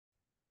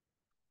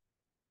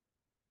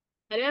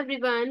Hello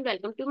everyone,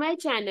 welcome to my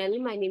channel.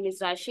 My name is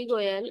Rashi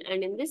Goyal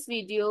and in this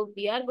video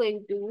we are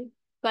going to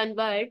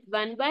convert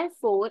 1 by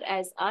 4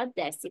 as our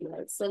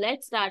decimal. So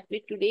let's start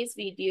with today's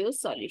video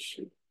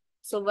solution.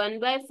 So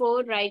 1 by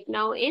 4 right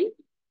now in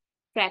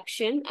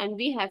fraction and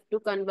we have to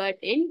convert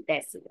in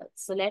decimal.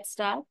 So let's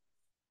start.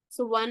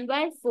 So 1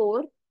 by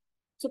 4.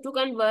 So to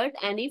convert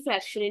any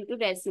fraction into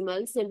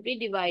decimal, simply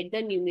divide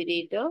the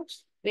numerator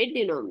with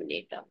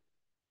denominator.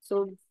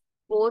 So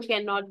 4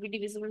 cannot be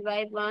divisible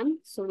by 1.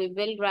 So we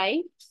will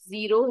write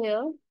 0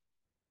 here.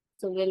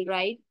 So we'll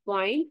write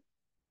point.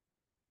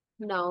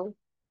 Now,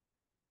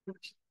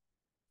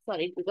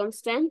 sorry, it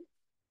becomes 10.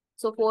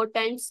 So 4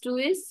 times 2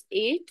 is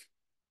 8.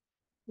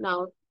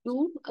 Now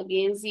 2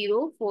 again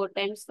 0. 4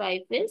 times 5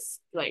 is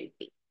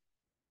 20.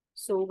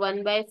 So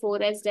 1 by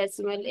 4 as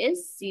decimal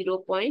is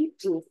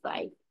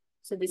 0.25.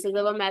 So this is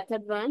our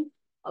method 1.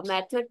 Or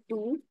method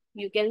 2,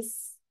 you can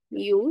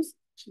use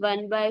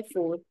 1 by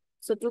 4.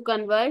 So to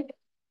convert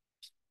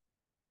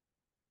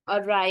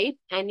or write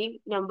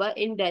any number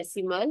in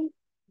decimal,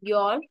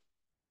 your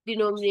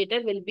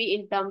denominator will be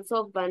in terms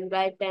of 1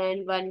 by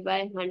 10, 1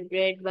 by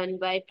 100, 1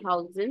 by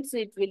 1000. So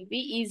it will be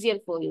easier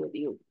for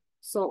you.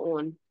 So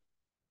on.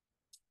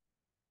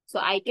 So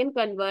I can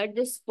convert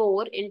this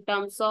 4 in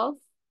terms of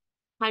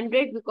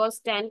 100 because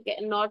 10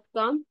 cannot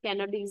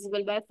be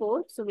divisible by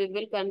 4. So we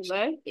will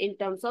convert in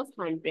terms of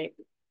 100.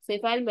 So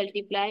if I'll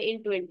multiply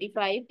in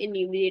 25 in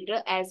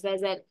numerator as well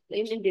as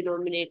in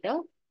denominator,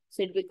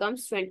 so it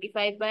becomes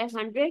 25 by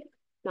 100.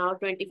 Now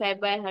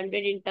 25 by 100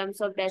 in terms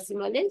of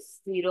decimal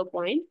is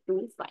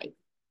 0.25.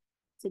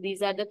 So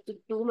these are the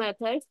two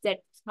methods.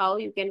 That's how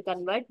you can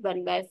convert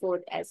 1 by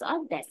 4 as a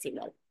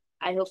decimal.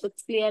 I hope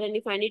it's clear and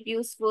you find it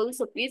useful.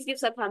 So please give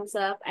us a thumbs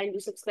up and do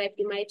subscribe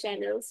to my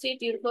channel. Stay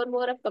tuned for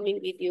more upcoming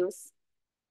videos.